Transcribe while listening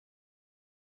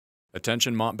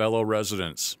Attention Montbello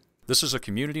residents. This is a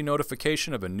community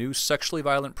notification of a new sexually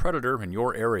violent predator in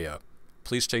your area.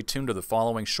 Please stay tuned to the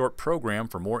following short program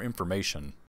for more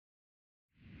information.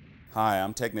 Hi,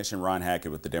 I'm Technician Ron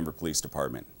Hackett with the Denver Police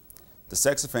Department. The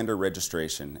Sex Offender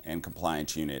Registration and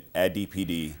Compliance Unit at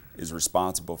DPD is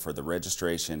responsible for the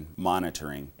registration,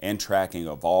 monitoring, and tracking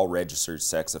of all registered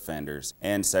sex offenders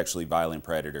and sexually violent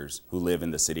predators who live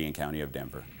in the city and county of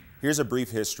Denver. Here's a brief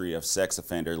history of sex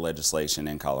offender legislation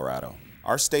in Colorado.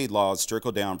 Our state laws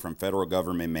trickle down from federal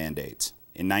government mandates.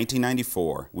 In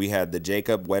 1994, we had the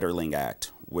Jacob Wetterling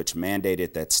Act, which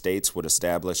mandated that states would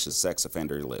establish a sex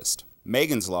offender list.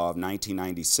 Megan's Law of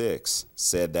 1996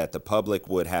 said that the public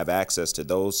would have access to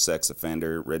those sex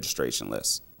offender registration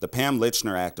lists. The Pam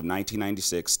Lichner Act of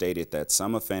 1996 stated that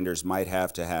some offenders might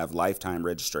have to have lifetime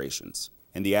registrations.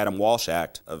 And the Adam Walsh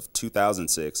Act of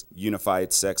 2006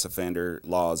 unified sex offender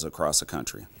laws across the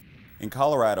country. In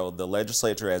Colorado, the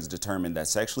legislature has determined that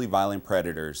sexually violent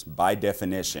predators, by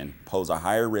definition, pose a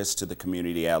higher risk to the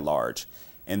community at large,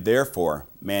 and therefore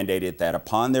mandated that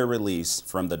upon their release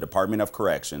from the Department of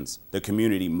Corrections, the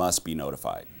community must be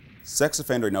notified. Sex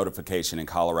offender notification in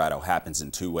Colorado happens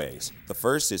in two ways. The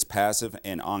first is passive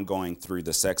and ongoing through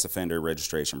the sex offender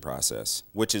registration process,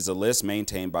 which is a list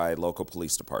maintained by local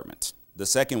police departments. The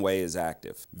second way is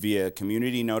active, via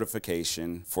community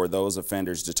notification for those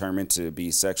offenders determined to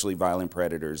be sexually violent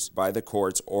predators by the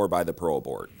courts or by the parole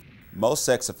board. Most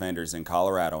sex offenders in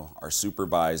Colorado are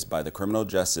supervised by the criminal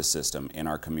justice system in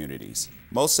our communities.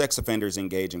 Most sex offenders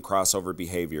engage in crossover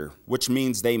behavior, which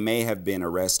means they may have been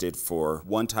arrested for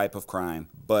one type of crime,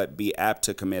 but be apt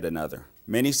to commit another.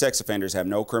 Many sex offenders have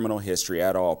no criminal history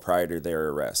at all prior to their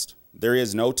arrest. There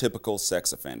is no typical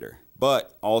sex offender,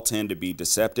 but all tend to be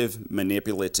deceptive,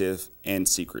 manipulative, and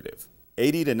secretive.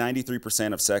 80 to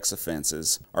 93% of sex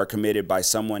offenses are committed by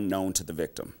someone known to the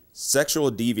victim.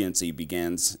 Sexual deviancy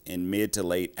begins in mid to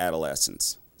late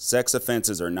adolescence. Sex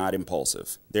offenses are not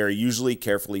impulsive. They are usually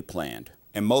carefully planned,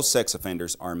 and most sex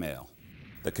offenders are male.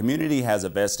 The community has a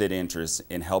vested interest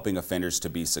in helping offenders to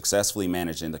be successfully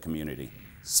managed in the community.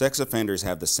 Sex offenders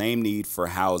have the same need for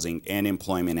housing and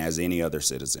employment as any other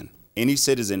citizen. Any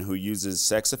citizen who uses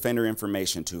sex offender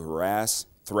information to harass,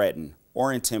 threaten,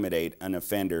 or intimidate an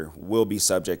offender will be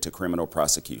subject to criminal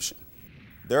prosecution.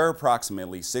 There are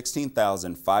approximately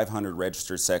 16,500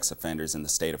 registered sex offenders in the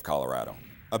state of Colorado.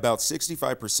 About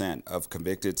 65% of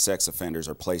convicted sex offenders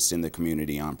are placed in the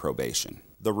community on probation.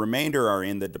 The remainder are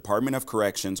in the Department of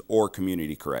Corrections or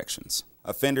community corrections.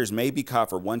 Offenders may be caught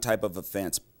for one type of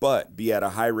offense, but be at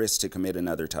a high risk to commit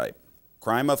another type.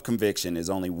 Crime of conviction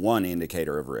is only one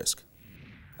indicator of risk.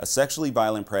 A sexually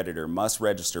violent predator must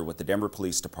register with the Denver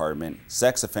Police Department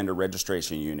Sex Offender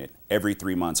Registration Unit every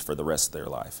 3 months for the rest of their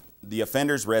life. The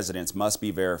offender's residence must be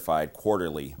verified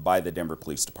quarterly by the Denver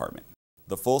Police Department.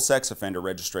 The full sex offender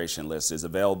registration list is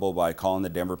available by calling the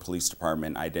Denver Police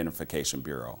Department Identification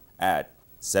Bureau at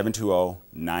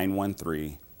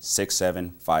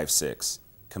 720-913-6756.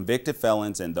 Convicted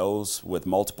felons and those with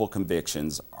multiple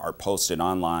convictions are posted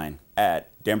online at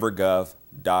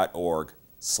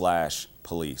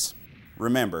denvergov.org/police.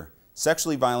 Remember,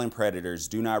 sexually violent predators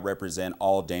do not represent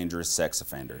all dangerous sex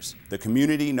offenders. The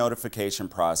community notification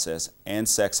process and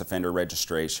sex offender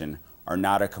registration are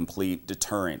not a complete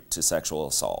deterrent to sexual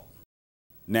assault.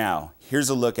 Now, here's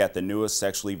a look at the newest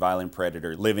sexually violent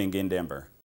predator living in Denver.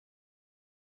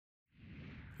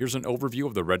 Here's an overview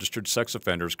of the registered sex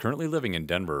offenders currently living in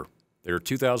Denver. There are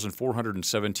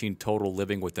 2,417 total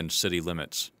living within city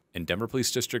limits. In Denver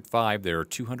Police District 5, there are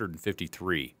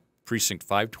 253. Precinct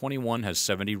 521 has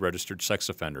 70 registered sex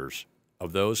offenders.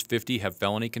 Of those, 50 have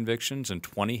felony convictions and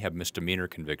 20 have misdemeanor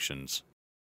convictions.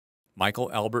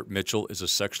 Michael Albert Mitchell is a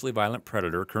sexually violent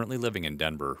predator currently living in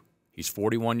Denver. He's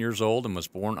 41 years old and was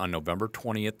born on November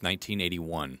 20th,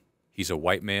 1981. He's a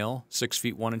white male, 6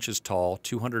 feet 1 inches tall,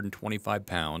 225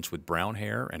 pounds, with brown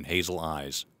hair and hazel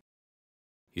eyes.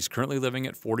 He's currently living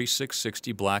at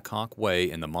 4660 Black Hawk Way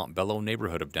in the Montbello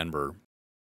neighborhood of Denver.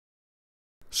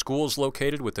 Schools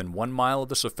located within 1 mile of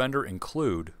this offender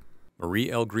include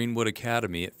Marie L. Greenwood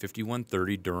Academy at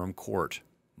 5130 Durham Court,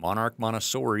 Monarch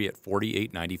Montessori at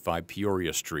 4895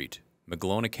 Peoria Street,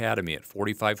 McGlone Academy at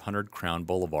 4500 Crown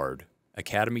Boulevard,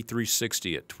 Academy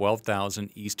 360 at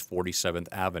 12,000 East 47th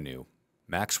Avenue,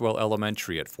 Maxwell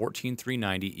Elementary at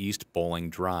 14390 East Bowling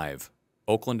Drive,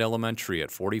 Oakland Elementary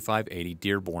at 4580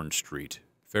 Dearborn Street,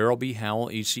 Farrell B. Howell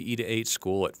ECE to 8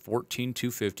 School at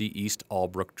 14250 East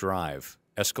Albrook Drive,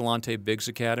 Escalante Biggs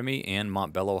Academy and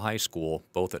Montbello High School,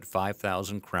 both at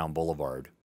 5000 Crown Boulevard.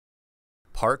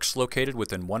 Parks located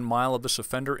within 1 mile of this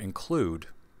offender include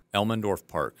Elmendorf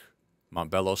Park,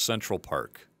 Montbello Central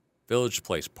Park, Village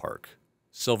Place Park,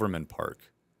 Silverman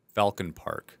Park, Falcon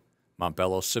Park,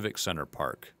 Montbello Civic Center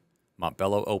Park,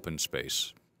 Montbello Open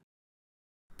Space.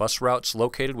 Bus routes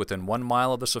located within 1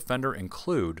 mile of this offender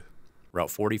include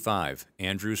Route 45,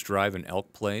 Andrews Drive in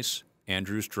Elk Place,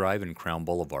 Andrews Drive in Crown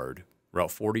Boulevard,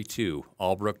 Route 42,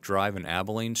 Albrook Drive in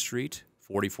Abilene Street,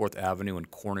 44th Avenue and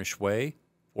Cornish Way,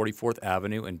 44th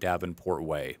Avenue and Davenport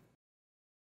Way.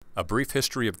 A brief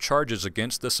history of charges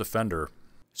against this offender: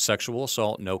 sexual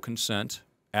assault, no consent,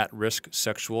 at-risk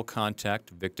sexual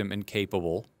contact, victim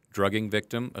incapable, drugging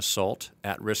victim, assault,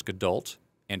 at-risk adult,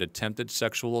 and attempted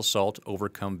sexual assault,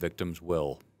 overcome victim's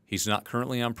will. He's not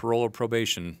currently on parole or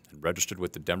probation and registered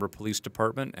with the Denver Police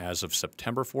Department as of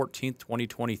September 14,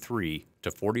 2023 to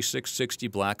 4660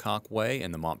 Blackhawk Way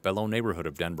in the Montbello neighborhood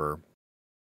of Denver.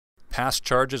 Past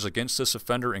charges against this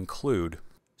offender include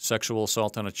sexual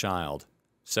assault on a child,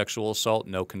 sexual assault,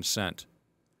 no consent,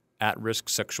 at-risk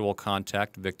sexual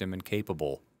contact, victim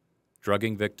incapable,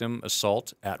 drugging victim,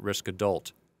 assault, at-risk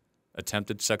adult,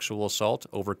 attempted sexual assault,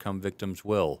 overcome victim's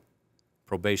will,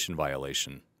 probation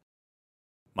violation.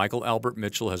 Michael Albert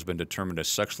Mitchell has been determined a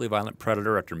sexually violent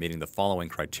predator after meeting the following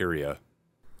criteria.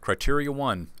 Criteria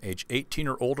 1, age 18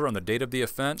 or older on the date of the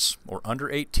offense, or under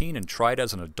 18 and tried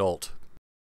as an adult.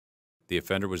 The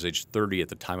offender was age 30 at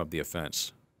the time of the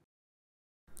offense.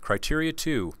 Criteria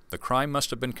 2, the crime must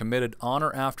have been committed on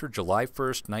or after July 1,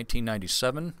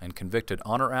 1997 and convicted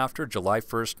on or after July 1,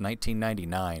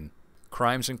 1999.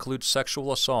 Crimes include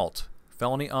sexual assault,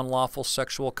 felony unlawful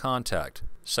sexual contact,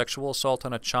 sexual assault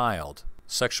on a child,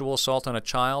 sexual assault on a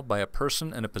child by a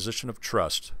person in a position of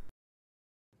trust.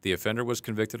 The offender was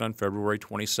convicted on February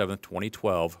 27,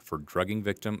 2012 for drugging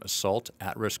victim, assault,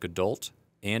 at-risk adult,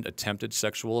 and attempted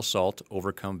sexual assault,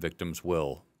 overcome victim's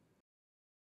will.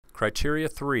 Criteria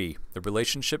 3, the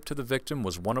relationship to the victim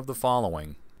was one of the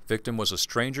following. Victim was a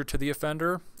stranger to the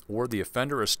offender, or the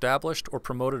offender established or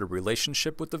promoted a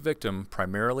relationship with the victim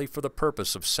primarily for the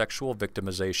purpose of sexual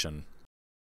victimization.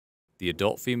 The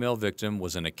adult female victim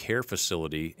was in a care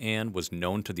facility and was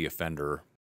known to the offender.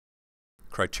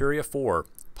 Criteria 4,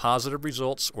 positive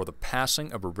results or the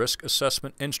passing of a risk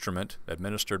assessment instrument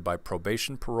administered by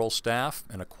probation parole staff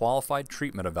and a qualified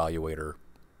treatment evaluator.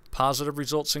 Positive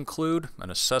results include an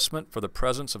assessment for the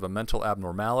presence of a mental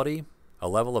abnormality, a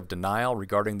level of denial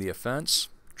regarding the offense,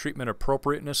 treatment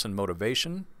appropriateness and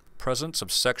motivation, presence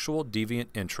of sexual deviant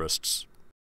interests.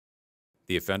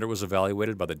 The offender was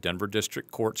evaluated by the Denver District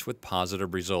Courts with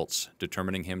positive results,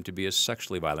 determining him to be a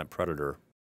sexually violent predator.